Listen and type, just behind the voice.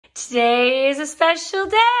Today is a special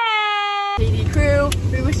day. BD crew,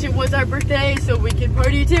 we wish it was our birthday so we can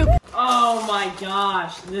party too. Oh my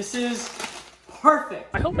gosh, this is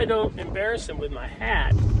perfect. I hope I don't embarrass him with my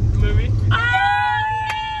hat. Movie. Oh,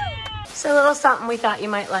 yeah. So a little something we thought you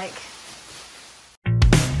might like.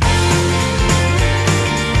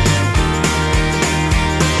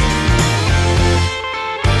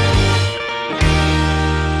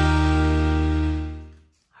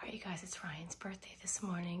 It's Ryan's birthday this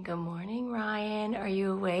morning. Good morning, Ryan. Are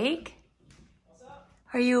you awake? What's up?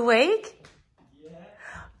 Are you awake? Yeah.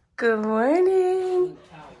 Good morning.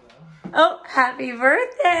 Oh, happy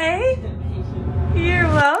birthday. You're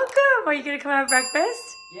welcome. Are you going to come have breakfast?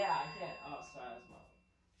 Yeah, I can't. Oh, sorry.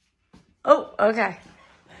 That's my fault. Oh, okay.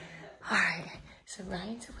 All right. So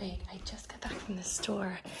Ryan's awake. I just got back from the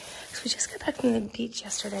store. So we just got back from the beach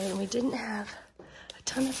yesterday and we didn't have a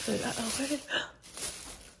ton of food. Uh-oh, where did...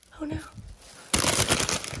 Oh no. All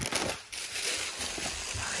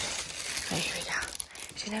right, here we go. I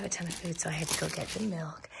didn't have a ton of food, so I had to go get the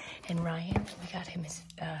milk. And Ryan, we got him his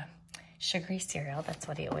sugary cereal. That's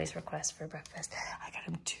what he always requests for breakfast. I got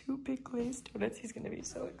him 2 big glazed donuts. He's gonna be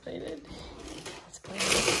so excited. Let's put in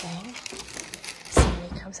this thing. See when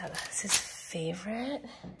he comes out. This is his favorite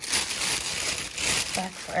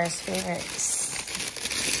breakfast, or his favorite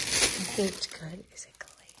baked good. Is it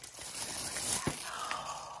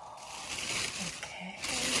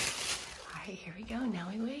here we go. Now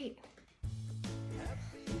we wait.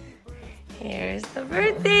 Here's the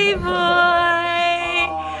birthday boy.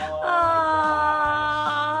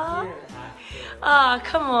 Aww. Oh,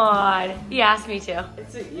 come on. You asked me to.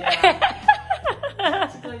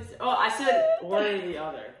 Oh, I said one or the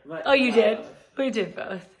other. But oh, you did? We did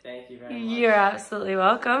both. Thank you very much. You're absolutely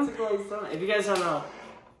welcome. It's a glazed donut. If you guys don't know,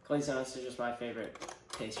 glazed donuts are just my favorite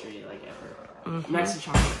pastry like ever. Next to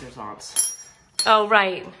chocolate croissants. Oh,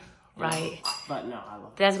 right. Right. But no, I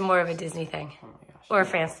love it. That's more of a Disney thing. Oh my gosh. Or a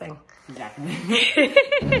France thing. Exactly.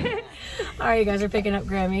 All right, you guys are picking up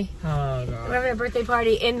Grammy. Oh, God. We're having a birthday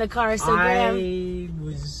party in the car, so Graham...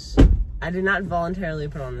 I did not voluntarily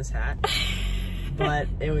put on this hat, but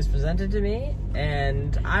it was presented to me,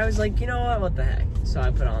 and I was like, you know what the heck? So I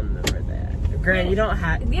put on the birthday hat. Graham, you don't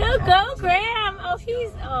have... Yo, go, Graham! Oh, he's...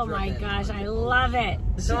 Oh, my gosh, I love it.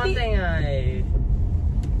 So one thing I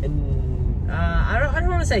don't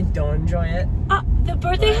want to say don't enjoy it. The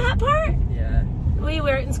birthday hat part? Yeah. Will you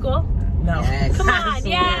wear it in school? No. Yes. Come on,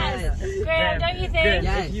 yes. Graham, don't you think?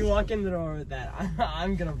 Graham, if you walk in the door with that,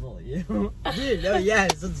 I'm gonna bully you. Dude, no,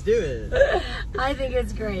 yes, let's do it. I think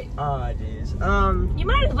it's great. Oh, jeez. You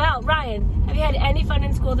might as well. Ryan, have you had any fun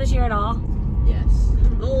in school this year at all? Yes.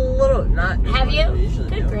 A little, not. Have you?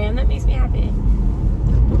 Good, Graham. That makes me happy.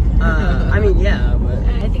 I mean, yeah, but.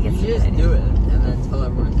 I think it's You just do it and then tell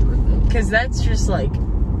everyone it's your birthday. Because that's just like.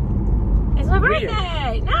 It's my weird.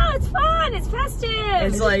 birthday. No, it's fun. It's festive.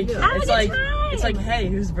 It's like, Have a good time. it's like, hey,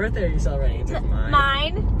 whose birthday are you celebrating? It's like mine.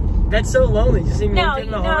 Mine. That's so lonely. Just even No, walk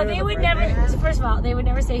in the no, hallway they with a would birthday never. hat. So first of all, they would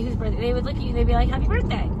never say whose birthday. They would look at you. They'd be like, "Happy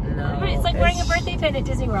birthday." No, It's like wearing a birthday pin at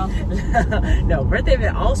Disney World. No, birthday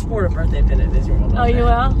pin. I'll sport a birthday pin at Disney World. Oh, you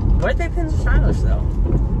will? Birthday pins are stylish though.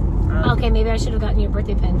 Okay, maybe I should have gotten you a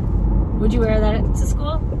birthday pin. Would you wear that to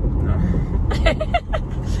school?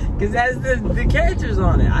 Because that's the characters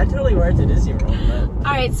on it. I totally wear it to Disney World. But...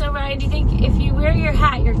 All right, so Ryan, do you think if you wear your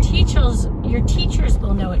hat, your teachers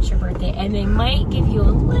will know it's your birthday, and they might give you a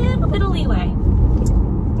little bit of leeway?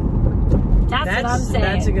 That's what I'm saying.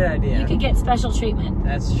 That's a good idea. You could get special treatment.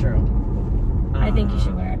 That's true. I think you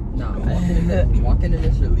should wear it. No, walk into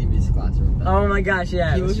Mr. Levy's classroom. Oh my gosh,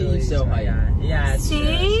 yeah. He would be so high. Yeah, it's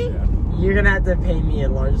See? True. You're gonna have to pay me a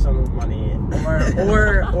large sum of money,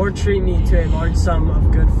 or treat me to a large sum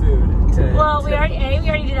of good food. We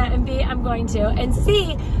already did that, and B, I'm going to, and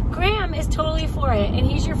C, Graham is totally for it, and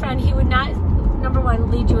he's your friend. He would not, number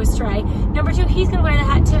one, lead you astray. Number two, he's gonna wear the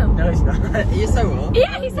hat too. No, he's not. Yes, I will.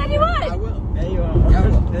 Yeah, he said he would. I will. Yeah, you will. Yeah, I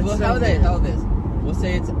will. That's Well, so how this? We'll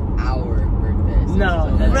say it's our birthday. So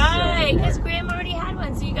No, that's Right, so because Graham already had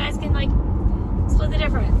one, so you guys can like split the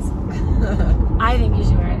difference. I think you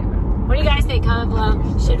should wear it. What do you guys think? Comment below.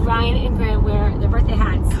 Should Ryan and Graham wear their birthday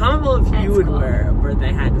hats? Comment below if you would cool. wear a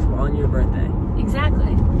birthday hat on your birthday.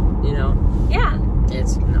 Exactly. You know? Yeah.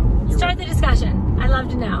 It's no. Start the discussion. I'd love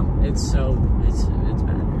to know. It's bad.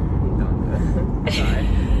 Don't do it. Sorry.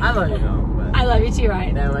 I love you though, but I love you too,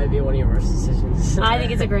 Ryan. that might be one of your worst decisions. I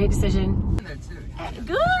think it's a great decision.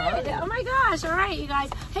 Good. Oh my gosh. All right, you guys.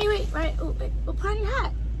 Hey, wait. Right. Oh, wait. Well, put on your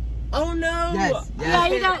hat. Oh no! Yes. Yeah,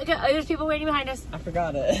 you got. There's people waiting behind us. I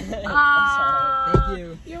forgot it. I'm sorry. Thank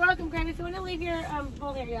you. You're welcome, Graham. If you want to leave your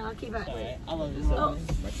bowl here, yeah, I'll keep it. Alright, I love this.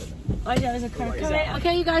 Oh, yeah, there's a car Oh, coming.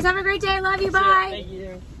 Okay, you guys have a great day. Love you. Bye. Thank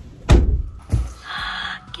you.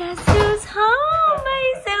 Guess who's home,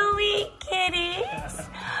 my sweet kitties?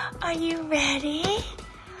 Are you ready?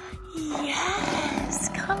 Yes.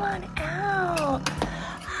 Come on out.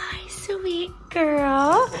 Hi, sweet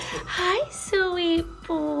girl. Hi, sweet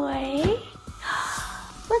boy.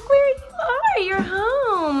 Look where you are. You're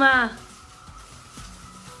home.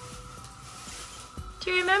 Do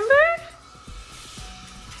you remember?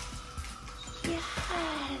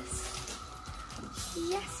 Yes.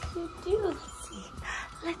 Yes, you do.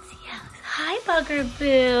 Let's see how. Hi, Bugger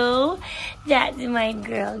Boo. That's my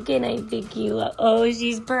girl. Can I pick you up? Oh,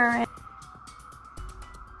 she's purring.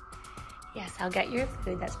 Yes, I'll get your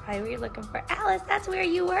food. That's probably what you're looking for. Alice, that's where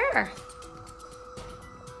you were.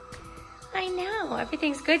 I know.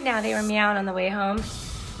 Everything's good now. They were meowing on the way home.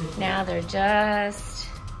 Now they're just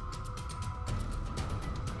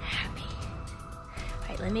happy. All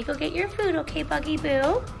right, let me go get your food, okay, Buggy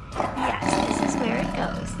Boo? Yes, this is where it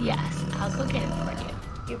goes. Yes, I'll go get it for you.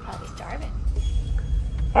 You're probably starving.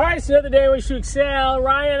 All right, it's another day we should excel.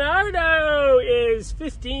 Ryan Ardo is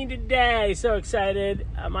 15 today. So excited.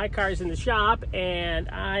 My car's in the shop, and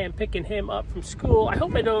I am picking him up from school. I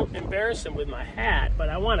hope I don't embarrass him with my hat, but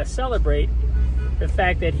I want to celebrate the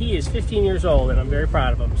fact that he is 15 years old, and I'm very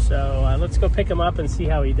proud of him. So let's go pick him up and see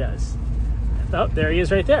how he does. Oh, there he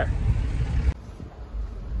is right there.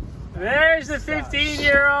 There's the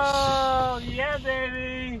 15-year-old. Yeah,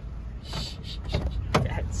 baby.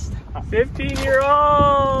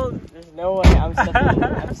 15-year-old. There's no way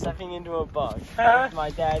I'm stepping into a bug. My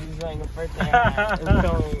dad is wearing a birthday hat and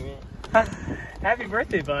filming me. Happy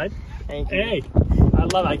birthday, bud. Thank you. Hey, I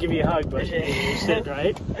love it. I'll give you a hug, but you sit,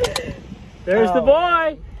 right? There's the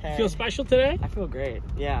boy. Hey. Feel special today? I feel great.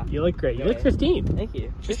 Yeah. You look great. You look 15. Thank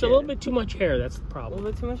you. Just a little bit too much hair. That's the A problem.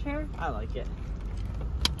 little bit too much hair? I like it.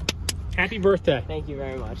 Happy birthday. Thank you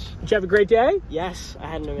very much. Did you have a great day? Yes, I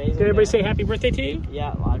had an amazing Did everybody day. say happy birthday to you?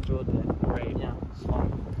 Yeah, a lot of people did. Great. Yeah, it's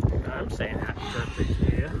fun. I'm saying happy birthday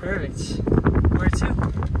to you. Perfect. Where to?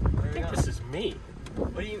 I think this is me.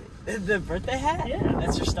 What do you... The birthday hat? Yeah.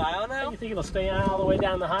 That's your style now? You think it'll stay on all the way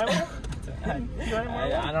down the highway?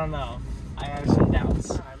 I don't know. I have some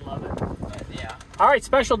doubts. I love it. But yeah. All right,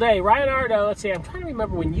 special day. Ryan Ardo, let's see. I'm trying to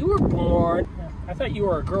remember when you were born. I thought you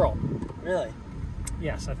were a girl. Really?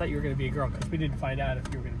 Yes, I thought you were going to be a girl because we didn't find out if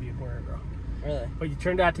you were going to be a boy or a girl. Really? But you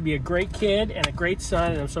turned out to be a great kid and a great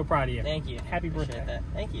son, and I'm so proud of you. Thank you. Happy Appreciate birthday. that.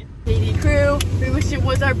 Thank you. Katie crew, we wish it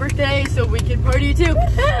was our birthday so we could party too.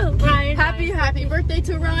 Ryan, Happy birthday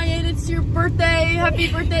to Ryan. It's your birthday.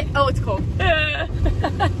 Happy birthday. Oh, it's cold.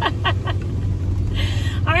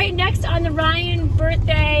 All right, next on the Ryan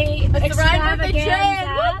birthday It's the Ryan birthday train.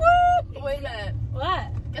 extravaganza. Whoop, whoop. Wait a minute.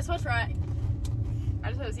 What? Guess what, Ryan? I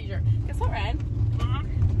just had a seizure. Guess what, Ryan?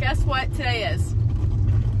 Guess what today is?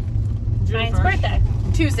 Ryan's birthday.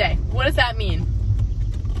 Tuesday. What does that mean?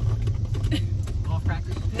 Golf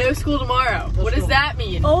practice? No school tomorrow. What does that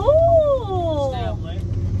mean? Oh!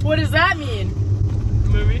 What does that mean?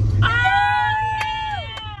 Movie? Oh,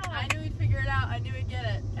 yeah! I knew we'd figure it out. I knew we'd get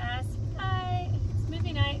it. That's right. It's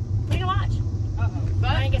movie night. What are you gonna watch? But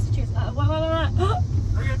Ryan gets to choose. What?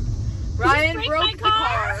 Ryan break broke my the car.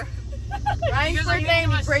 car. Ryan's birthday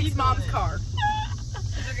and he breaks mom's car.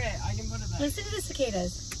 It's okay. I can put it back. Listen to the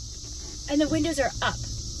cicadas. And the windows are up.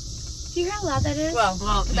 Do you hear how loud that is? Well,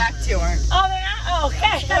 the back two aren't. Oh, they're not? Oh,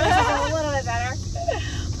 okay. That was a little bit better.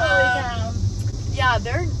 Holy cow. Yeah,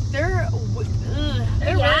 they're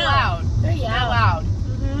really loud. They're They're loud.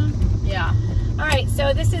 Mm-hmm. Yeah. All right,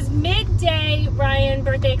 so this is midday Ryan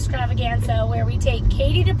birthday extravaganza where we take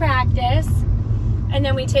Katie to practice and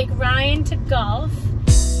then we take Ryan to golf.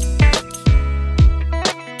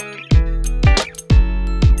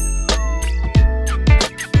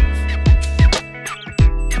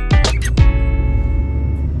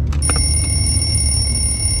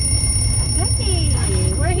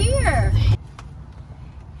 Hey, we're here.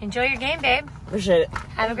 Enjoy your game, babe. Appreciate it.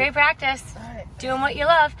 Have a great practice. All right. Doing what you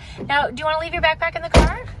love. Now, do you want to leave your backpack in the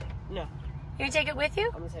car? No. You gonna take it with you?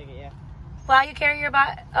 I'm gonna take it, yeah. While you carry your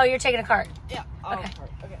bot? Oh, you're taking a cart. Yeah. Okay.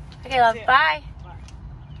 Okay. Okay, love. See ya. Bye. Bye.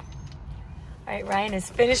 All right, Ryan is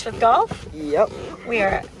finished with golf. Yep. We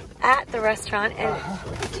are at the restaurant, and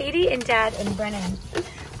Katie and Dad and Brennan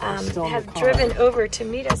Still in have the car. driven over to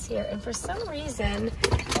meet us here. And for some reason,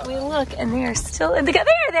 we look and they are still in the car.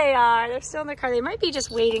 There they are. They're still in the car. They might be just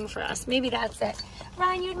waiting for us. Maybe that's it.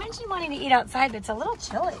 Ryan, you had mentioned wanting to eat outside, but it's a little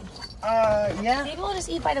chilly. Yeah. Maybe we'll just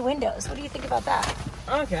eat by the windows. What do you think about that?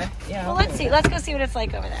 Okay. Yeah. Well, let's see. Let's go see what it's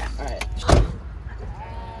like over there. All right.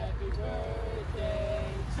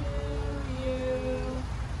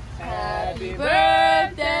 Happy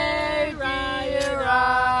birthday, Ryan,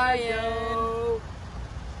 Ryan.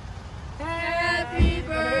 Happy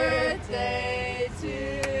birthday to you.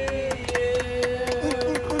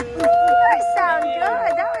 You sound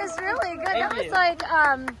good. That was really good.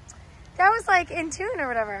 That was like in tune or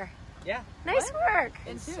whatever. Yeah. Nice work.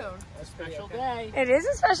 In tune. A special day. It is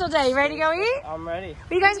a special day. You ready to go eat? I'm ready.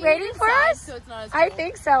 Were you guys waiting for us? So it's not as I cold.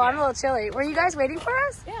 think so. I'm a little chilly. Were you guys waiting for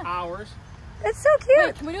us? Yeah. Hours. That's so cute.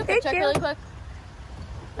 Wait, can we do a quick Thank check you. really quick?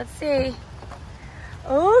 Let's see.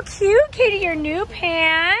 Oh, cute, Katie, your new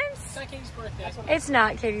pants. It's not Katie's birthday. It's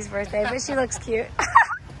not Katie's birthday, but she looks cute.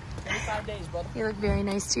 25 days, brother. You look very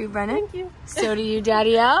nice too, Brennan. Thank you. So do you,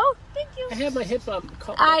 Daddy-O. Thank you. I had my hip up.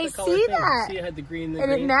 I see that. See, I had the green.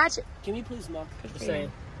 And it matches. Can you please milk? Just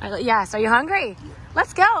saying. Yes, are you hungry?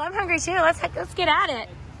 Let's go. I'm hungry too. Let's get at it.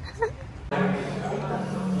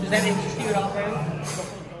 Does that interest you at all, man?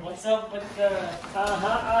 What's up with the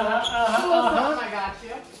I got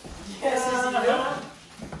you. Yes,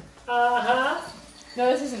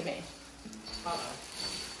 No, this isn't me.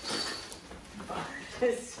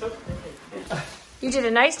 It's so pretty. You did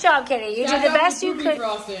a nice job, Kitty. You did the best you could.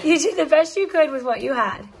 Frosting. You did the best you could with what you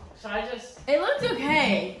had. So I just. It looked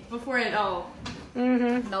okay before it all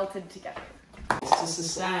Mm-hmm. melted together. It's just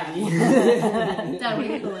society. Dad, what are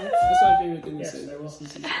you doing? That's my favorite thing to say.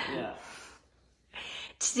 Yeah.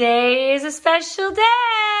 Today is a special day.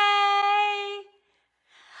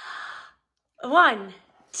 1,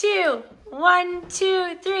 2, 1,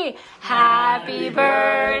 2, 3. Happy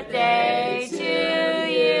birthday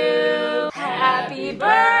to you. Happy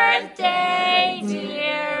birthday,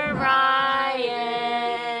 dear Ryan.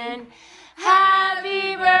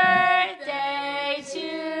 Happy birthday to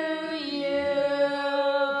you.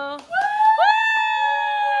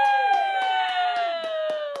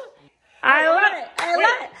 I love it. I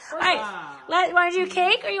love it. All right. Want to do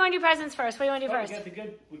cake or you want to do presents first? What do you want to do first?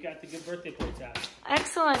 We got the good birthday plates out.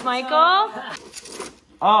 Excellent, Michael.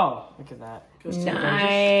 Oh, look at that.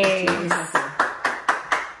 Nice.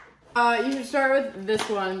 You should start with this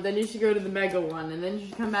one, then you should go to the mega one, and then you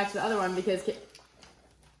should come back to the other one because.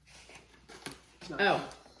 Oh.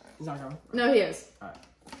 He's not going. No, he is.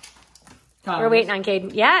 We're waiting on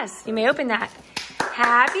Caden. Yes, you may open that.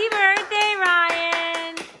 Happy birthday,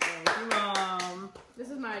 Ryan. Thank you, Mom. This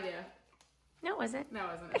is my idea. No, it wasn't. No, it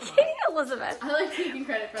wasn't. Come on. Katie Elizabeth. I like taking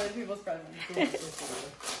credit for other people's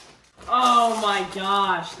presents. Oh my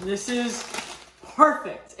gosh, this is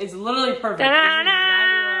perfect. It's literally perfect. This is exactly what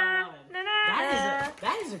I wanted.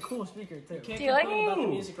 That is a cool speaker too. Do you like it? About the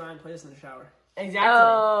music Ryan plays in the shower. Exactly.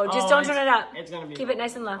 Oh, just don't turn it up. It's gonna be. Keep it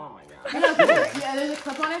nice and low. Oh my god. Yeah, there's a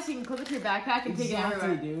clip on it so you can clip it to your backpack and take it Exactly,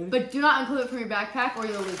 everywhere. dude. But do not unclip it from your backpack or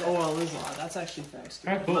you'll lose it. Oh, I'll lose it. That's actually facts.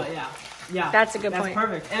 Alright, cool. But yeah. That's a good That's point.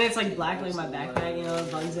 perfect. And it's like black like my backpack, you know, the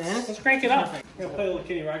buttons in. Let's crank it up. I'm gonna play a little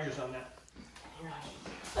Kenny Rogers on that.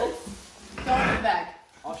 Don't put it back.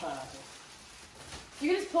 I'll try not to.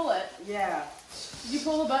 You can just pull it. Yeah. Did you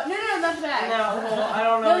pull the bow? No, not the bag. No, I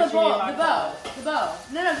don't know. No, what the you mean bow. by The bow. The bow.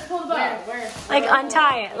 No, just pull the bow. Where? Like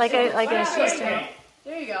untie it, like a shoestring.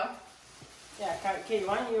 There you go. Yeah, Katie,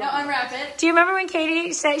 why don't you? Now unwrap it. Do you remember when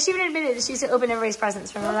Katie said, she even admitted that she used to open everybody's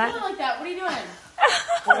presents? Remember Don't that? pull it like that. What are you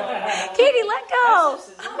doing? Katie, let go. Oh,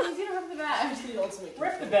 he's gonna rip the bag.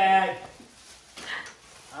 Rip the bag.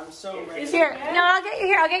 I'm so ready. Here, no, I'll get you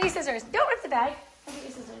here. I'll get you scissors. Don't rip the bag. I'll get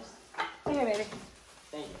you scissors. Come here, baby.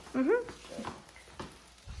 Thank you. Mm-hmm.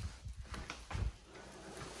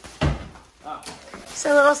 Oh. It's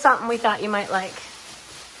a little something we thought you might like.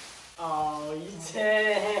 Oh, you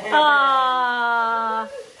did. Aww.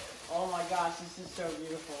 Oh my gosh, this is so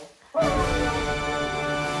beautiful.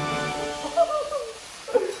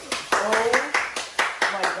 Oh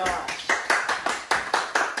my gosh.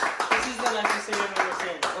 This is the nicest thing I've ever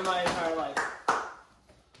seen in my entire life.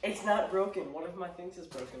 It's not broken. One of my things is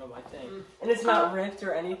broken on my thing. And it's not ripped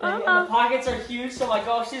or anything. And the pockets are huge, so I'm like,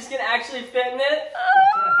 oh, she's gonna actually fit in it.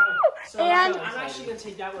 So And- I'm actually gonna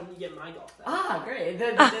take that one and get my golf bag. Ah, great.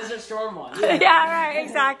 The Desert Storm one. Yeah, right.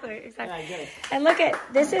 Exactly. Yeah, I get it. And look at,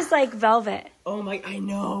 this is like velvet. Oh my, I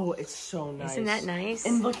know. It's so nice. Isn't that nice?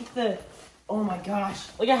 And look at the, oh my gosh.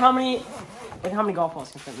 Look at how many golf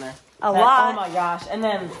balls can fit in there. A lot. Oh my gosh. And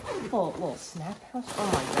then little snap house. Oh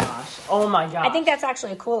my gosh. Oh my gosh. I think that's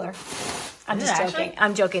actually a cooler. I'm Is just it joking. actually?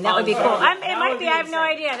 I'm joking. That would be cool. yeah. It That might would be. be I have no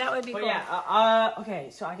insane. idea. That would be But cool. yeah, okay,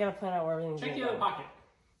 so I gotta plan out where everything's Check the gonna other go. pocket.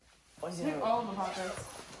 What's it? Check all of the pockets.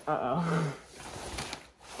 Uh-oh.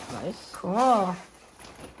 Nice. Cool.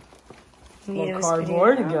 Little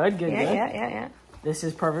cardboard. Good. Yeah. This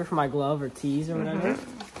is perfect for my glove or tees or whatever.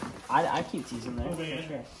 I keep tees in there. For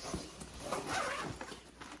sure.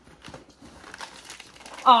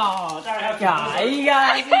 Oh, God, you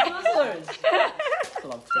guys, Twizzlers. I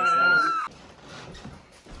love Twizzlers.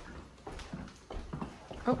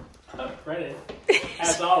 Brennan,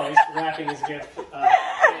 as always, wrapping his gift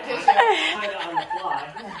kind of on the fly.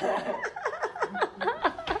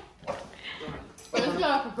 But he's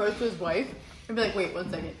gonna propose to his wife and be like, wait 1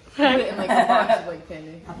 second. Put it in like a box of like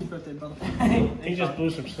candy. Happy birthday, brother. He just blew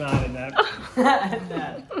some snot in that.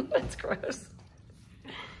 That's gross.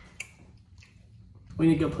 We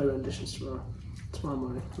need to go play renditions tomorrow. Tomorrow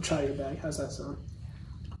morning. We'll try your bag. How's that sound?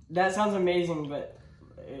 That sounds amazing, but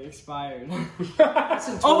it expired.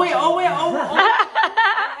 Oh wait. I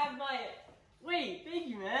have my. Wait, thank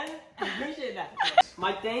you, man. I appreciate that.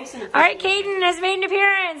 My thanks. And All right, Caden has made an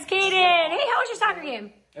appearance. Caden, hey, how was your soccer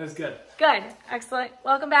game? It was good. Good, excellent.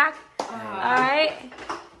 Welcome back. All right.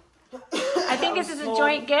 I think this is a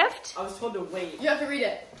joint gift. I was told to wait. You have to read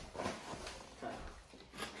it.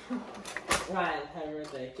 Ryan, happy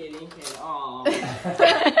birthday, Katie and Katie. Aw.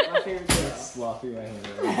 My favorite girl. Sloppy right hand.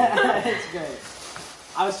 It's great.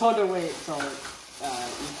 I was told to wait till you can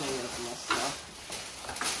get from us, so.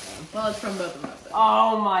 Well, it's from both of us.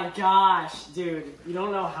 Oh my gosh, dude. You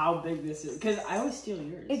don't know how big this is. Because I always steal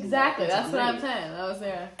yours. Exactly, It's that's what I'm great. saying. That was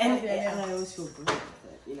there. And I always feel great with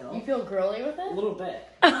it, you know? You feel girly with A it? little bit.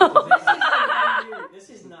 This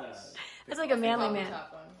is nice. That's like a manly Probably man.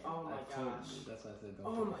 top one. Oh my gosh. That's why I said don't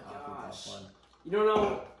Oh put my the top gosh. one. You don't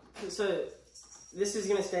know. So, this is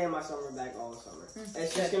going to stay in my summer bag all the summer.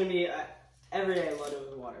 It's just going to be every day loaded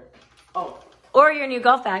with water. Oh. Or your new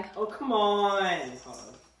golf bag. Oh, come on. Hold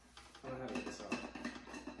on. I don't have this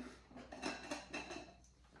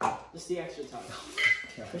on. Just the extra time.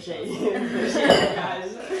 Appreciate you. Appreciate you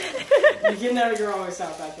guys. You can never go wrong with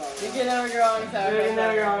South by South. You can never go wrong with that. You can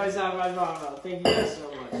never go wrong with South by South. Thank you guys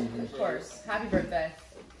so much. Of course. Happy birthday.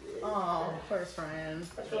 Oh, of course, Ryan.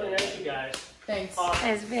 That's really nice, you guys. Thanks.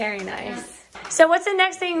 That's very nice. So what's the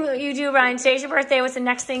next thing you do, Ryan? Today's your birthday. What's the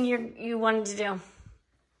next thing you wanted to do?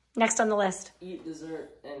 Next on the list. Eat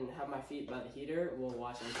dessert and have my feet by the heater while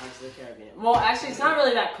watching Pirates of the Caribbean. Well, actually, it's not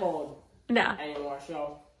really that cold No. anymore,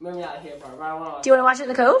 so maybe not here part, but I want to. Do you want to watch it in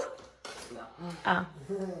the Cove? No.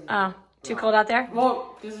 Oh. Too cold out there?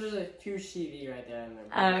 Well, because there's a huge TV right there.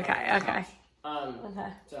 And Okay.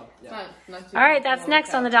 So, yeah. Not too All right, that's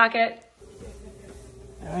next on the docket.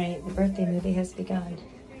 All right, the birthday movie has begun.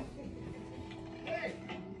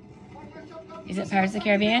 Is it Pirates of the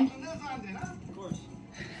Caribbean?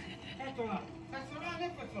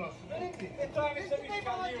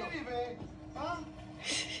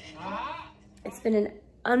 It's been an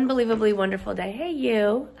unbelievably wonderful day. Hey,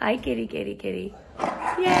 you. Hi, kitty, kitty, kitty.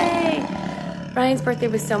 Yay! Ryan's birthday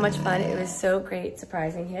was so much fun. It was so great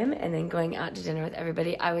surprising him and then going out to dinner with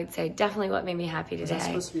everybody. I would say definitely what made me happy today. Is that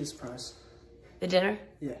supposed to be a surprise? The dinner?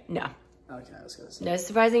 Yeah. No. Okay, I was going to say. No,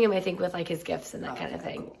 surprising him, I think, with like his gifts and that kind of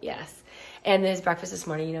thing. Cool. Yes. And his breakfast this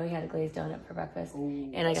morning, you know, he had a glazed donut for breakfast.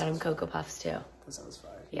 Ooh, and I got him Cocoa Puffs too. That sounds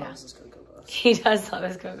fire. Yeah. He loves his Cocoa Puffs. He does love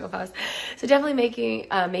his Cocoa Puffs. So definitely making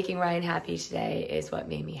Ryan happy today is what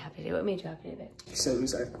made me happy today. What made you happy today? Same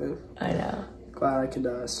exact thing. I know. Glad I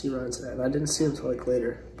could see Ryan today. And I didn't see him until like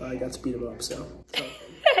later, but I got to beat him up, so.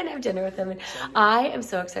 And have dinner with him. And I am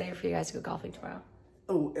so excited for you guys to go golfing tomorrow.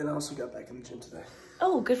 Oh, and I also got back in the gym today.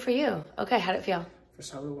 Oh, good for you. Okay, how'd it feel?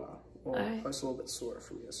 First time in a while. Well, I was a little bit sore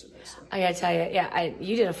from yesterday. So. I gotta tell you, yeah,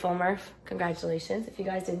 you did a full Murph. Congratulations. If you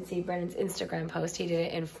guys didn't see Brennan's Instagram post, he did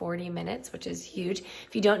it in 40 minutes, which is huge.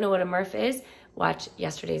 If you don't know what a Murph is, watch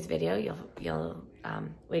yesterday's video.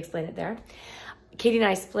 We explain it there. Katie and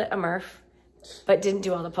I split a Murph, but didn't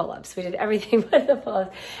do all the pull-ups. We did everything but the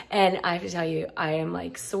pull-ups. And I have to tell you, I am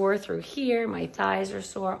like sore through here. My thighs are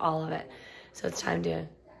sore, all of it. So it's time to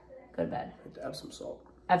go to bed. Add some salt.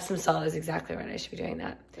 Epsom salt is exactly right. I should be doing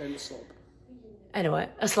that. And a slump. I know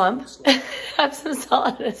what? A slump? Epsom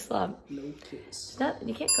salt and a slump. No kiss.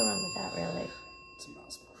 You can't go wrong with that, really. It's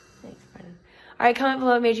impossible. Thanks, Brennan. All right, comment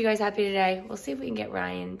below what made you guys happy today. We'll see if we can get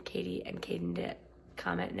Ryan, Katie, and Caden to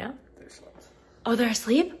comment now. They're asleep. Oh, they're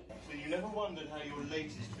asleep? So you never wondered how your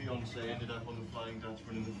latest fiancé ended up on the Flying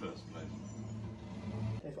Dutchman in the first place?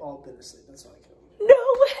 They've all been asleep. That's why I killed them. No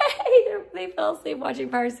way! They fell asleep watching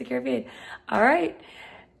Pirates of the Caribbean. All right.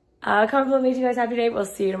 Comment below what made you guys happy today. We'll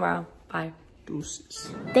see you tomorrow. Bye.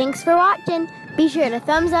 Deuces. Thanks for watching. Be sure to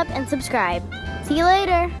thumbs up and subscribe. See you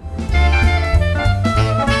later.